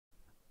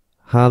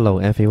Hello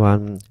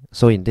everyone.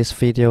 So in this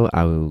video,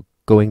 I will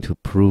going to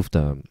prove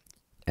the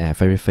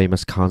very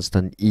famous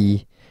constant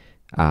E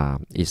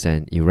is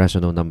an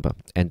irrational number,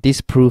 and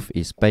this proof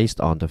is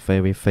based on the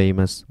very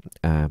famous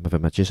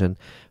mathematician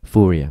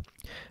Fourier,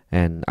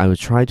 and I will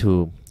try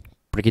to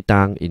break it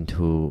down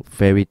into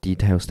very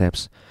detailed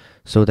steps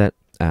so that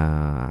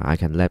I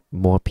can let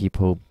more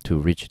people to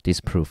reach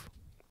this proof.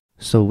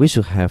 So we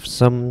should have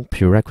some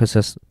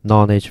prerequisite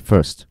knowledge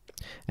first,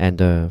 and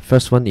the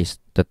first one is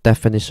the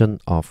definition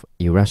of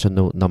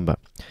irrational number.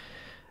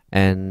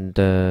 And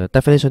the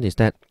definition is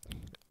that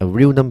a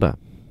real number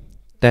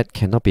that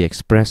cannot be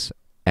expressed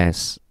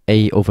as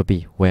a over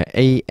b, where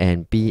a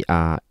and b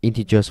are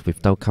integers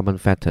without common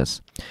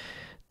factors.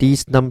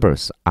 These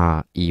numbers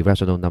are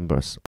irrational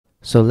numbers.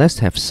 So let's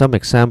have some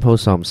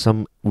examples of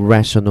some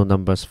rational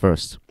numbers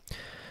first.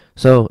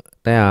 So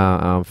there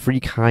are three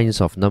kinds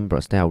of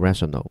numbers that are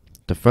rational.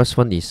 The first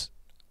one is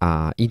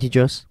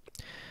integers,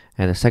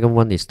 and the second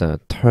one is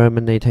the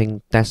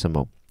terminating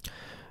decimal,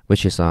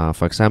 which is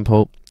for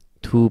example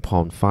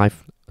 2.5.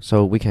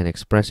 So we can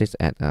express it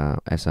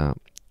as a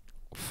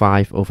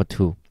 5 over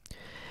 2.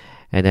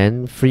 And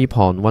then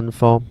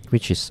 3.14,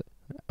 which is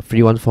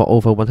 314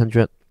 over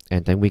 100,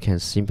 and then we can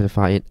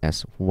simplify it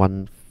as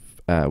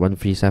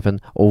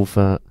 137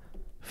 over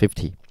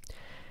 50.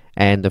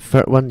 And the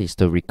third one is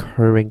the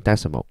recurring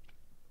decimal,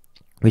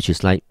 which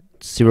is like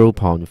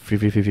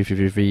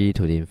 0.33333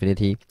 to the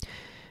infinity,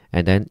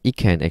 and then it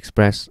can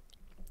express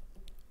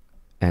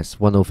as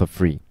 1 over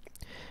 3.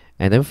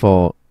 And then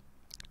for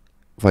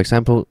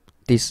example,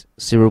 this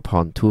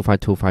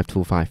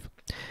 0.252525,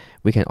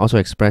 we can also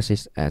express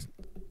this as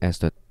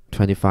the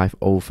 25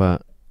 over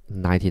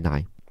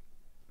 99.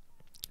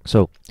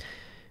 So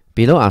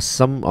below are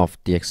some of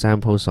the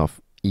examples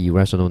of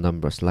irrational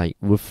numbers like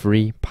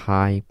 √3,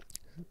 pi,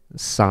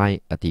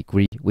 sine a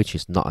degree, which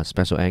is not a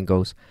special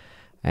angles,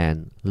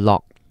 and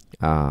log,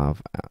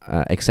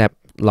 except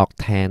log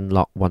 10,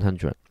 log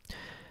 100.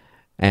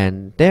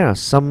 And there are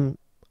some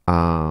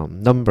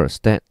numbers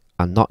that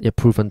are not yet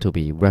proven to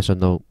be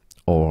rational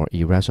or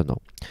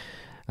irrational.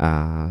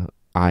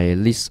 I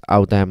list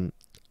out them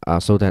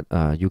so that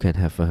you can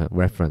have a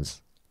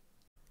reference.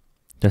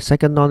 The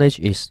second knowledge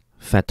is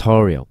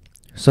factorial.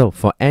 So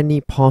for any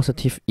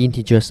positive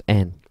integers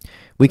n,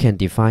 we can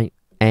define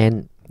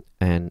n,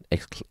 and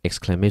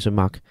exclamation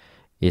mark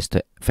is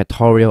the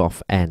factorial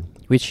of n,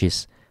 which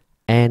is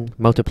n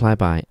multiplied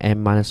by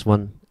n minus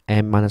 1,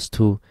 n minus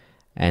 2,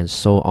 and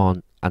so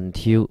on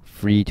until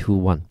 3 to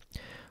 1.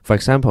 For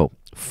example,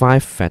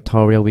 5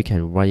 factorial, we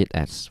can write it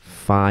as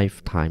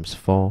 5 times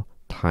 4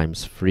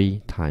 times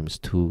 3 times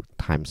 2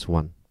 times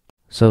 1.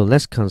 So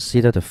let's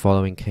consider the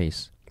following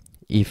case.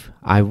 If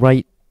I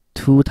write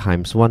 2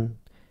 times 1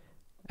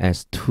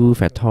 as 2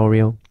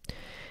 factorial,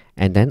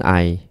 and then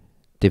I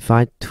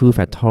divide 2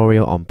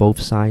 factorial on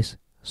both sides,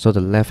 so the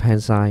left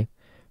hand side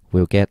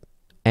will get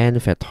n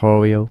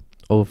factorial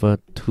over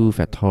 2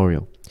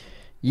 factorial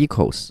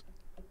equals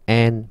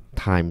n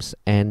times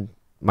n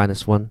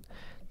minus 1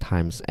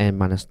 times n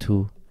minus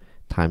 2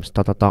 times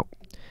dot dot dot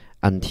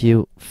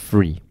until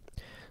 3.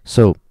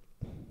 So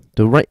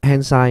the right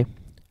hand side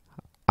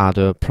are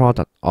the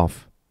product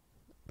of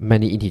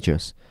many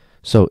integers,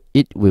 so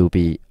it will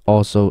be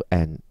also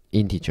an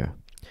integer.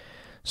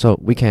 So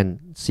we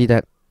can see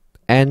that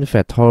n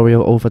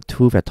factorial over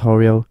 2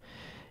 factorial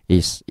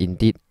is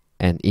indeed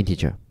an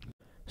integer.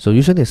 So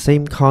using the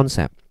same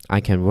concept, I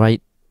can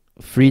write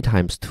 3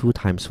 times 2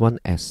 times 1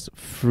 as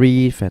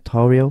 3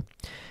 factorial,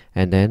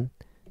 and then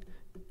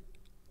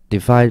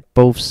divide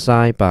both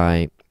sides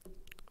by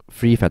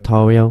 3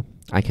 factorial.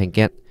 I can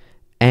get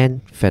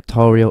n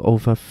factorial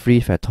over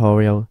 3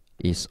 factorial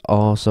is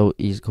also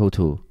equal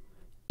to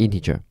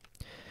integer.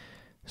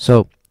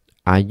 So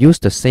I use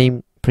the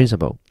same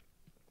principle.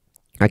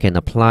 I can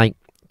apply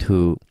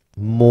to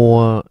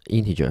more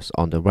integers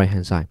on the right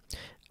hand side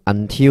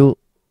until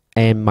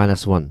n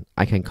minus 1.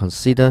 I can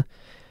consider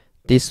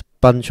this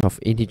bunch of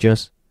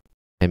integers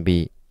can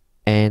be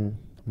n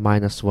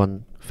minus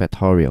 1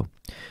 factorial,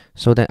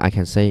 so that I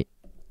can say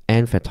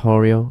n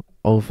factorial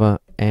over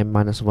n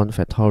minus 1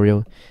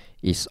 factorial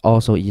is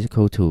also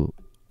equal to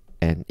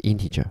an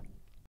integer.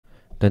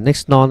 The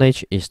next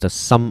knowledge is the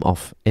sum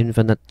of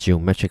infinite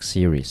geometric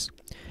series.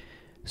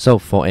 So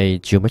for a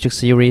geometric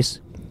series,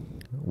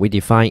 we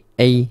define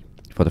A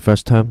for the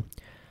first term.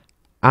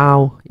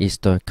 R is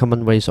the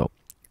common ratio,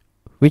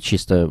 which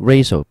is the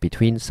ratio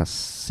between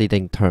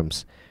succeeding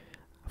terms.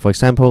 For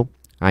example,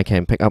 I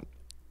can pick up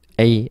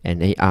A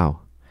and AR,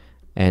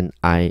 and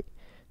I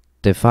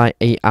divide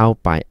AR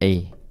by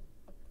A,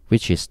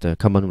 which is the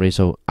common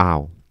ratio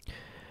R.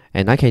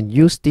 And I can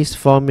use this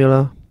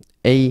formula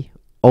A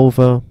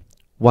over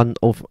 1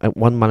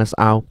 minus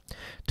R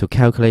to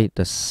calculate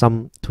the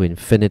sum to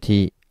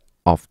infinity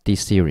of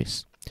this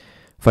series.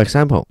 For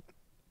example,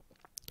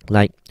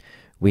 like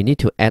we need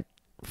to add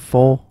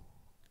 4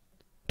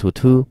 to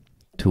 2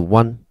 to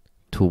 1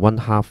 to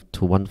 1/2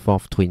 to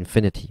 1/4 to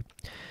infinity.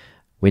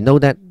 We know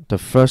that the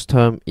first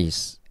term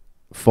is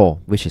 4,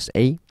 which is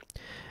A,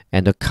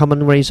 and the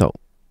common ratio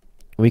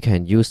we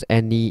can use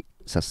any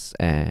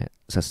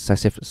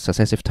successive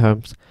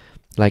terms,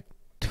 like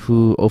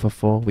 2 over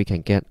 4, we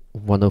can get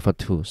 1 over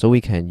 2. So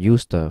we can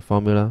use the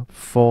formula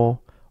 4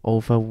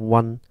 over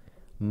 1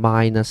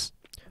 minus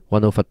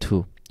 1 over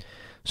 2.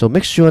 So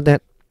make sure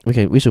that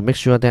we should make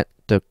sure that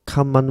the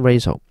common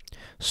ratio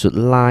should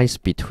lies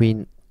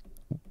between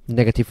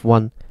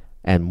 -1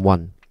 and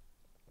 1.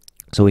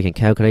 So we can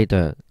calculate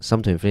the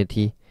sum to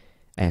infinity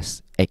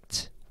as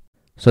 8.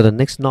 So the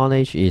next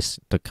knowledge is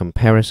the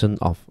comparison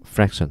of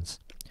fractions.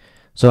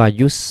 So I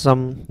use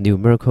some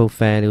numerical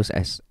values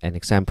as an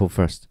example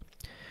first.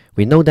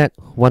 We know that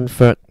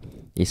 1/3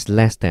 is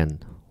less than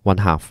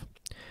 1/2.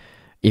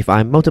 If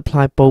I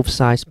multiply both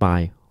sides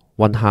by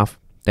 1/2,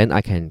 then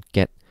I can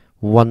get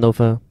 1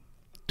 over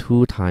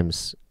 2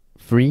 times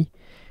 3,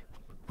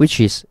 which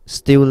is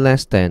still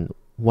less than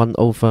 1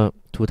 over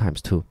 2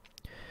 times 2.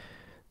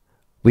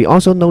 We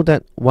also know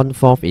that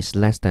 1/4 is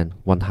less than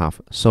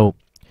 1/2. So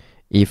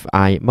if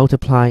I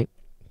multiply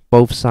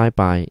both sides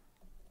by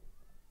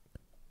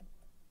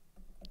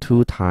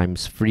 2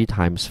 times 3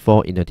 times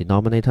 4 in the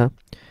denominator,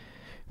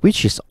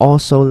 which is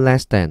also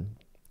less than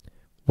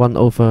 1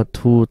 over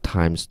 2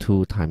 times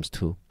 2 times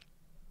 2.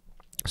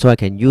 So I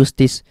can use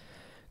this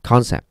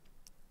concept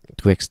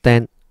to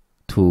extend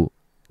to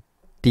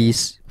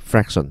this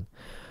fraction.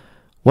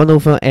 1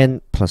 over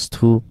n plus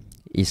 2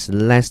 is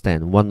less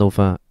than 1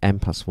 over n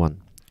plus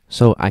 1.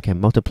 So I can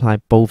multiply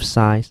both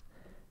sides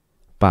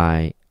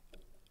by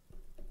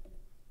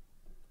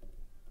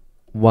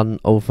 1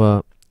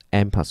 over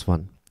n plus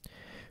 1,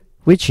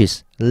 which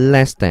is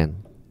less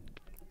than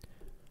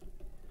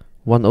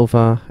 1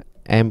 over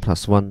n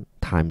plus 1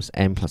 times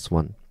n plus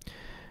 1.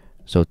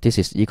 So this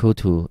is equal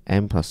to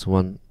n plus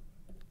 1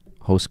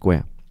 whole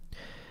square.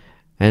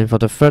 And for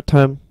the third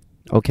term,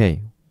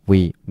 okay,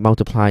 we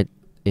multiplied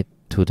it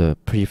to the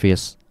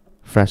previous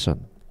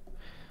fraction.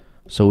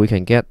 So we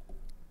can get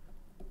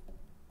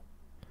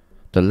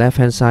the left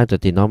hand side, the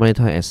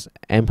denominator, as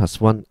n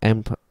plus 1,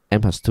 n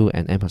plus 2,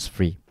 and n plus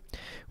 3,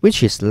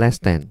 which is less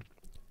than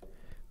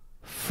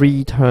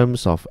 3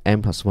 terms of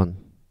n plus 1.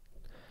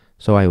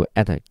 So I will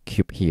add a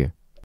cube here.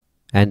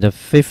 And the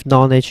fifth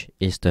knowledge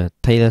is the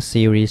Taylor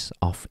series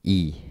of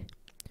E.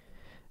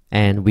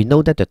 And we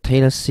know that the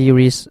Taylor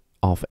series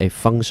of a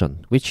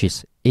function which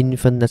is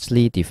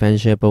infinitely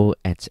differentiable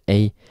at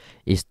A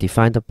is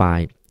defined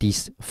by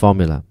this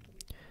formula.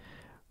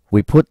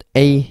 We put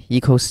A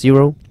equals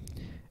 0,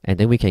 and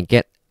then we can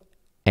get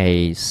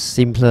a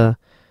simpler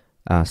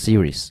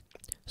series.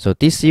 So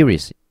this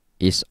series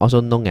is also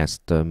known as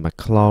the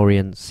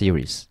Maclaurin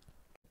series.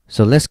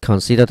 So let's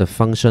consider the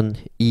function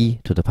e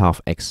to the power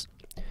of x.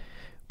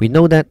 We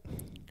know that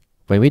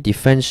when we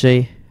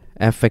differentiate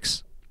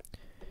fx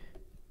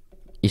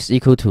is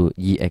equal to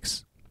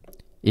ex.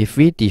 If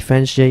we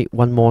differentiate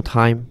one more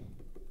time,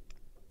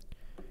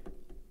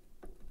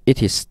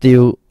 it is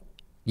still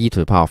e to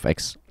the power of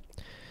x.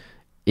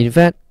 In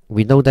fact,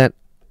 we know that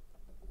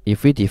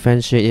if we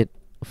differentiate it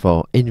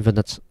for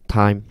infinite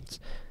times,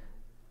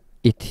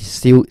 it is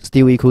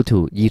still equal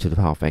to e to the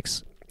power of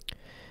x.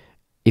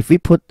 If we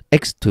put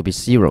x to be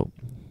 0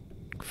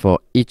 for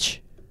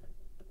each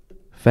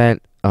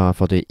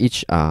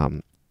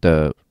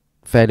the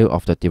value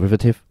of the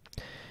derivative,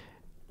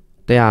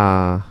 they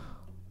are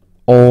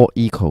all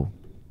equal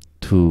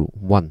to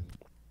 1.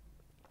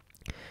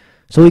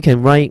 So we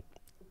can write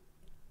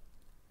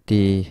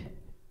the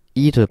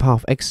e to the power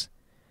of x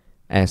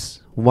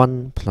as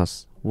 1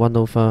 plus 1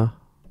 over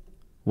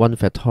 1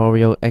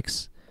 factorial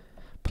x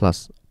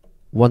plus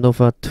 1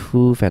 over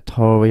 2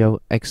 factorial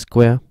x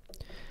squared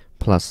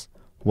plus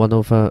 1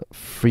 over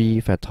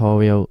 3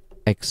 factorial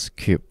x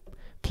cubed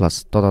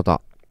plus ...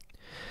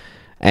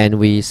 And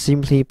we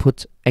simply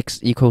put x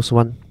equals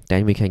 1,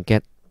 then we can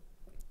get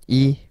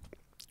e,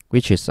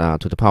 which is to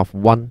the power of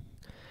 1,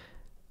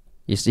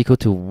 is equal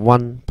to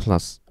 1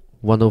 plus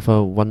 1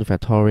 over 1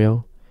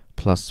 factorial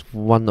plus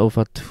 1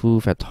 over 2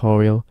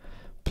 factorial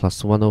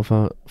plus 1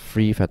 over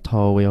 3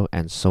 factorial,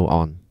 and so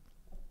on.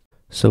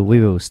 So we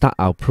will start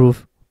our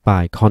proof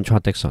by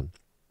contradiction.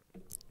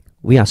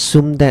 We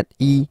assume that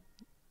e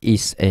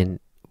is a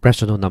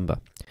rational number,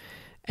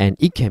 and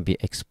it can be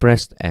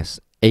expressed as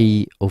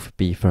a over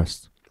b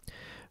first,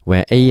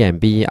 where a and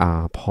b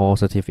are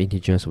positive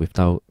integers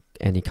without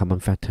any common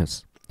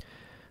factors.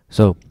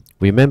 So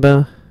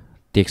remember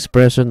the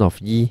expression of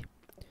e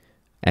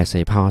as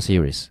a power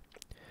series,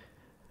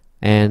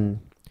 and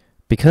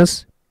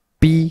because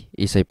b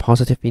is a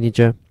positive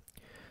integer,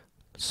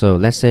 so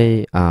let's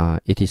say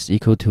it is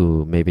equal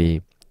to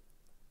maybe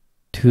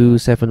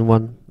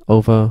 271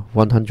 over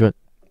 100.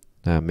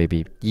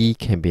 Maybe e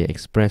can be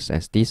expressed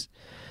as this,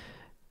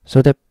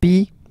 so that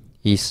b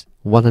is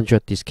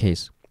 100 this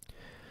case.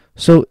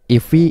 So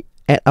if we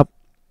add up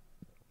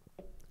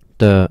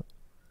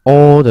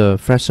all the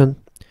fraction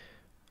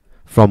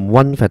from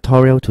 1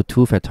 factorial to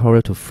 2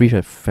 factorial to 3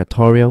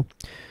 factorial,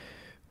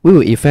 we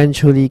will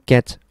eventually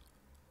get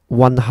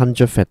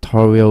 100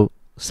 factorial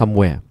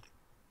somewhere.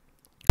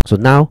 So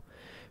now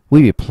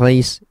we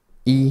replace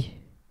e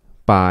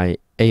by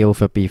a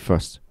over b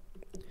first,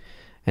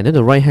 And then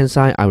the right hand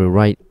side, I will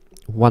write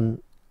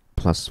 1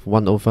 plus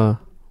 1 over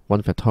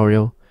 1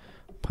 factorial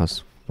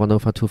plus 1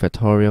 over 2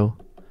 factorial,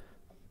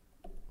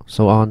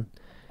 so on,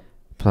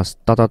 plus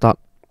dot dot dot,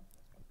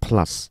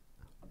 plus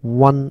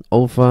 1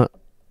 over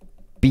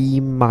b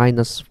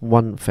minus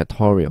 1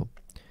 factorial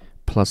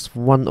plus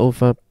 1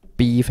 over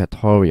b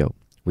factorial.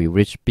 We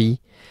reach b,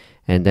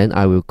 and then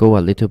I will go a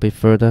little bit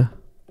further,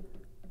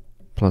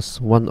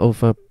 plus 1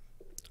 over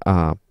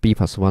b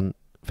plus 1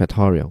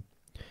 factorial.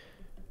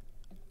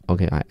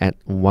 Okay, I add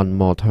one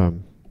more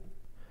term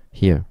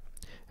here,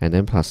 and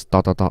then plus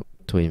dot dot dot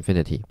to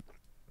infinity.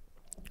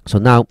 So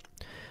now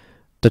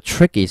the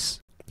trick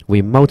is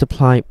we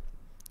multiply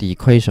the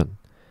equation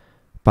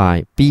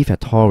by b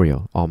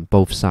factorial on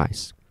both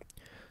sides.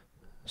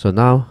 So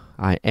now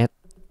I add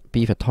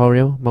b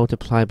factorial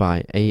multiplied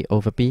by a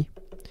over b,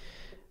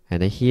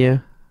 and then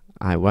here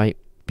I write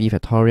b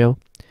factorial,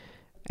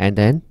 and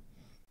then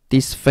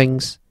these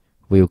things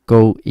will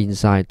go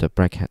inside the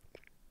bracket.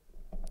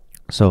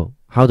 So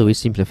how do we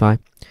simplify?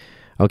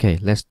 Okay,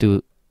 let's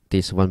do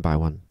this one by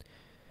one.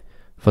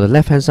 For the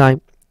left hand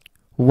side,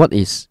 what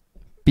is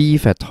b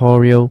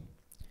factorial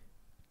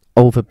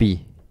over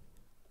b?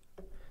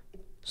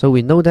 So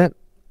we know that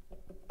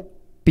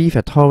b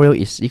factorial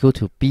is equal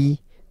to b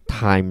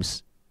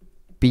times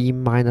b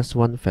minus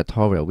 1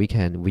 factorial. We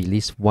can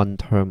release one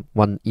term,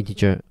 one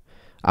integer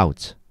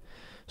out,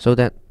 so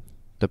that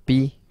the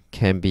b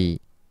can be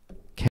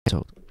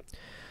cancelled.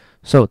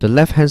 So the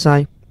left hand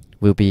side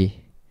will be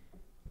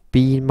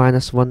b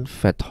minus 1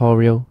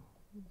 factorial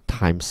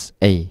times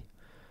a.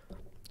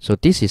 So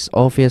this is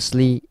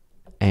obviously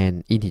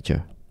an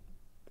integer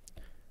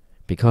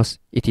because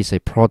it is a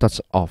product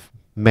of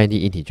many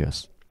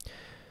integers.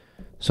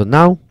 So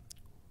now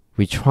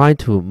we try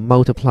to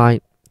multiply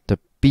the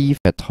b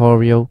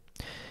factorial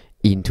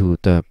into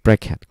the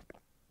bracket.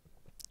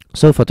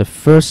 So for the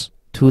first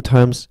two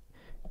terms,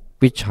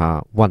 which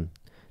are 1,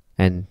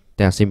 and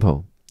they are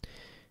simple,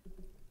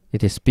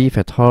 it is b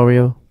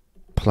factorial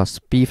plus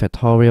b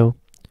factorial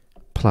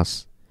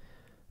plus,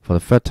 for the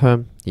third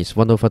term, is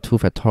 1 over 2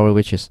 factorial,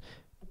 which is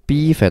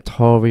b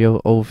factorial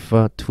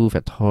over 2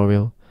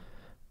 factorial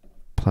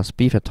plus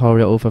b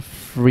factorial over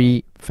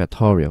 3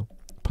 factorial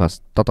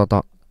plus dot dot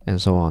dot,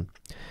 and so on.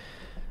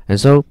 And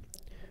so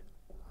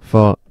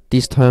for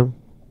this term,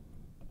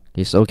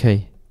 it's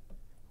okay.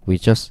 We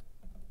just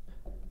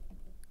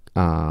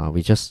add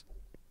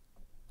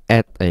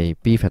a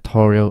b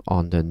factorial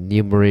on the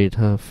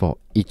numerator for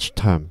each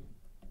term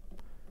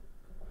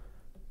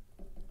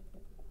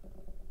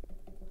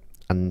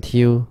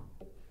until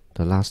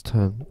the last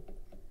term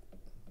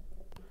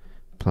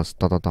plus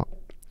dot dot dot.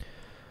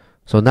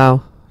 So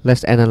now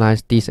let's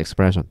analyze this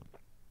expression.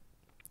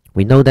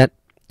 We know that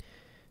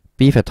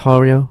b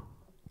factorial,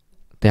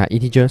 they are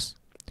integers.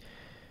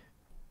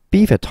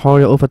 b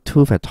factorial over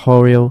 2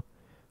 factorial,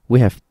 we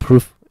have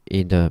proved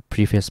in the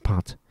previous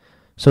part,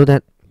 so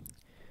that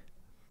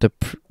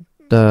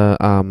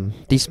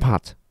this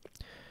part,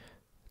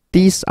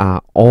 these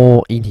are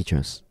all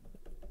integers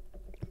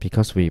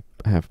because we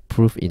have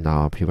proved in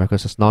our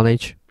prerequisite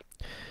knowledge.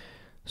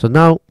 So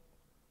now,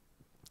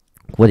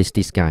 what is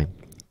this guy?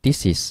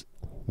 This is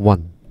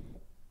 1.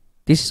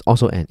 This is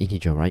also an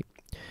integer, right?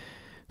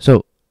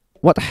 So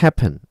what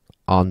happened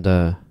on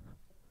the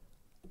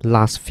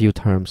last few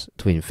terms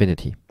to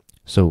infinity?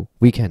 So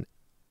we can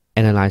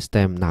analyze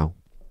them now.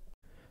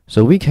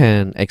 So we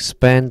can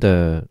expand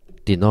the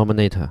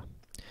denominator.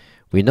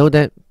 We know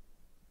that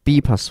b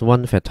plus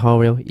 1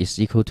 factorial is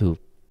equal to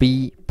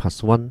b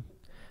plus 1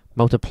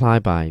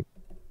 multiplied by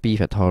b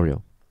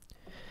factorial.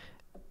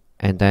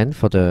 And then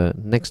for the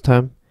next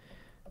term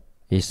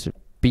is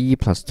b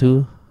plus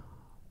 2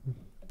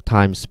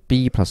 times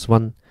b plus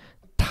 1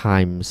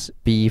 times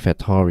b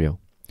factorial.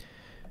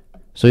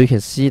 So you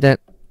can see that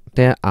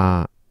there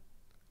are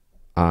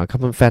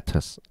common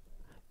factors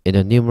in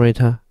the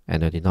numerator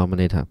and the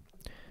denominator.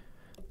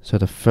 So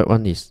the third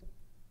one is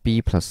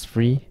b plus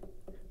 3,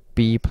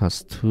 b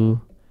plus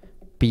 2,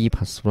 b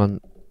plus 1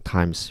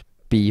 times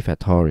b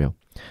factorial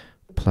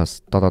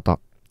plus dot dot dot.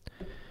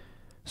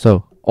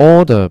 So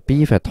all the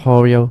b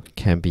factorial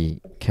can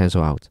be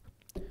cancelled out.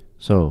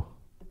 So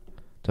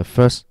the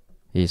first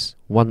is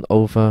 1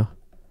 over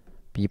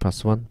b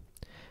plus 1,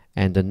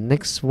 and the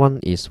next one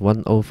is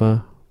 1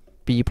 over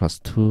b plus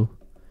 2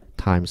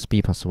 times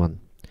b plus 1,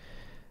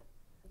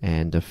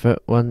 and the third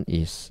one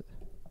is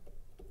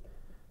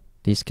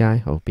this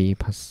guy of b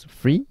plus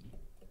 3,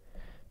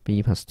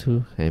 b plus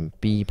 2, and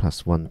b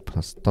plus 1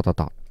 plus dot dot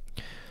dot.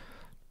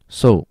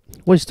 So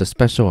what is the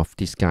special of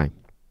this guy?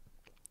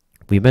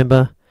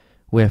 Remember,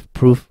 we have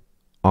proved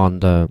on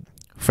the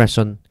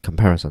fraction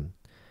comparison.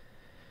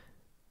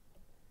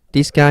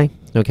 This guy,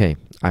 okay,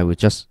 I will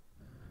just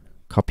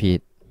copy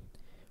it,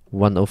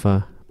 1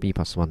 over b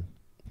plus 1.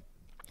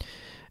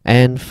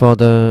 And for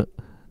the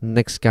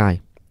next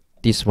guy,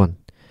 this one,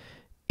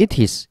 it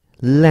is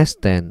less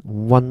than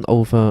 1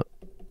 over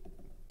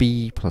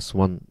b plus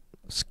 1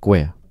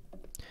 square.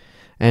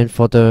 And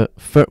for the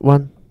third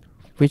one,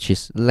 which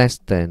is less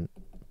than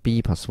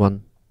b plus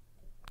 1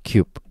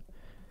 cube,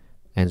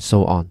 and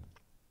so on.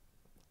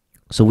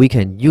 So we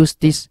can use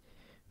this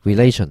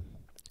relation,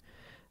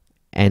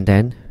 and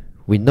then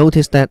we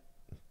notice that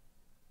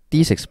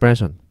this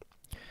expression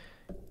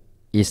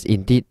is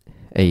indeed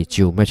a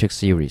geometric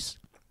series.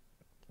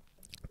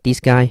 This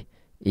guy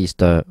is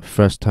the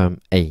first term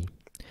A,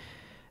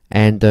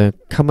 and the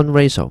common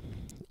ratio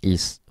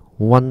is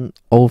 1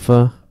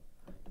 over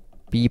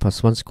b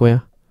plus 1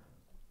 square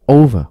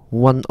over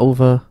 1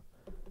 over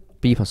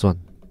b plus 1.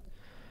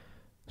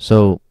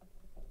 So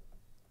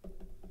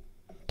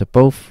the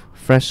both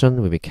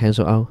fraction will be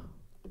cancelled out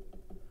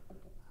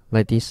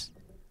like this.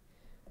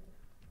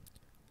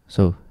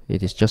 So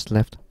it is just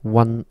left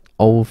 1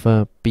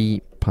 over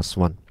b plus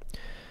 1.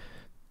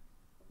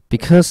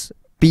 Because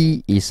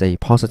b is a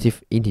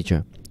positive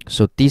integer,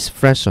 so this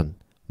fraction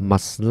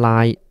must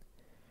lie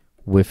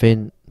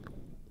within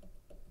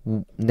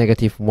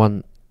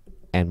 -1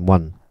 and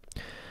 1.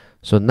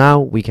 So now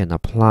we can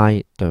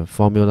apply the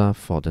formula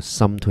for the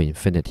sum to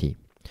infinity,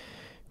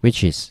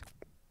 which is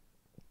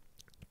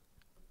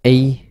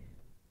a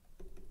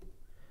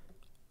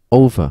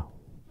over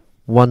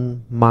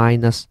 1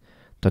 minus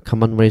the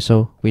common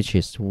ratio, which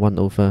is 1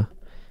 over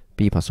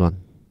b plus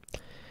 1.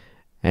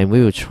 And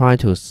we will try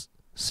to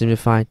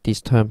simplify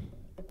this term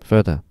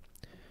further.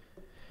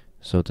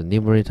 So the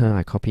numerator,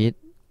 I copy it.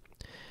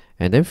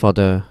 And then for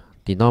the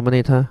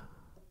denominator,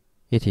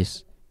 it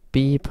is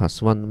b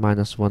plus 1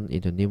 minus 1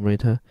 in the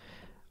numerator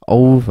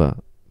over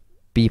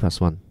b plus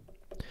 1.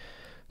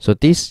 So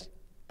this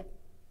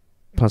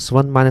plus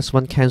 1 minus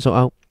 1 cancel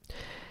out,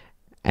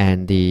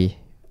 and the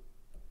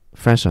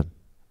fraction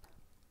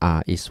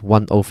is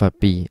 1 over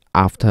b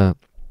after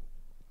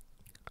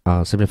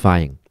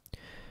simplifying.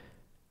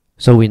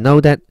 So we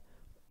know that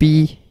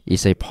b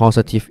is a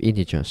positive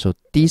integer, so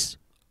this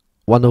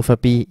 1 over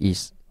b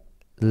is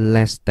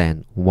less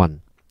than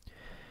 1.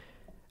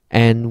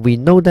 And we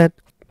know that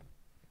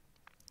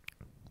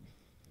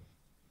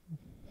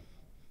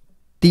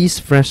these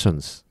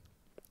fractions,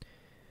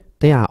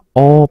 they are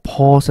all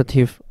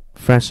positive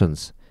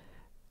fractions,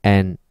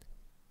 and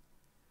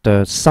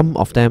the sum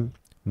of them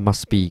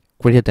must be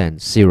greater than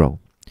 0.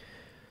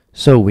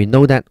 So we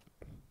know that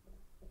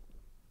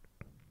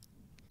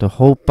the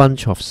whole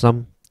bunch of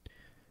sum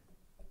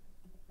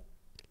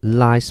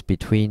lies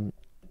between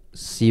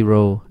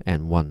 0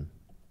 and 1.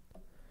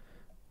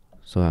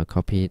 So I'll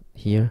copy it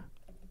here.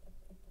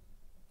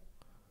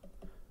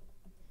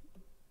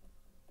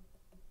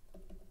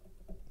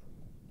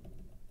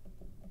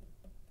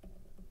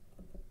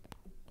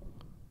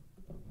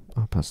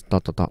 Plus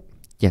dot dot dot.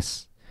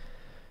 Yes.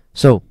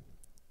 So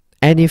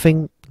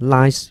anything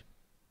lies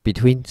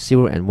between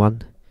 0 and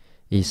 1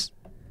 is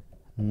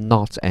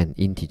not an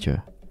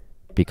integer,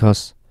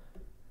 because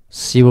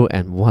 0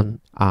 and 1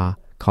 are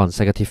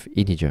consecutive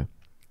integer.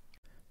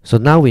 So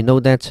now we know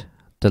that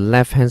the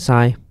left hand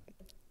side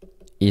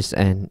is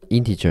an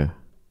integer,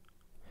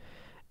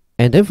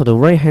 and then for the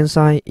right hand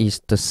side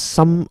is the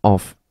sum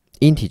of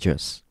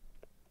integers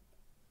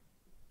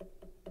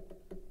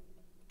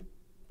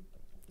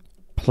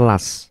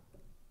plus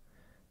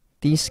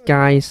these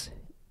guys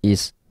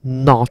is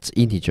not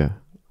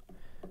integer.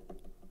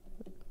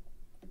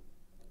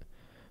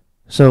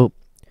 So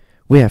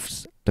we have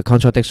the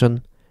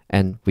contradiction,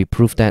 and we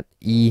prove that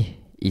E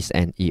is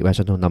an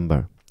irrational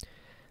number.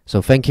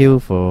 So thank you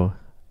for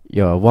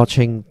your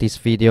watching this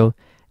video,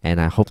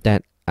 and I hope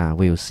that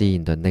we will see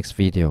in the next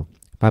video.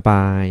 Bye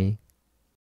bye.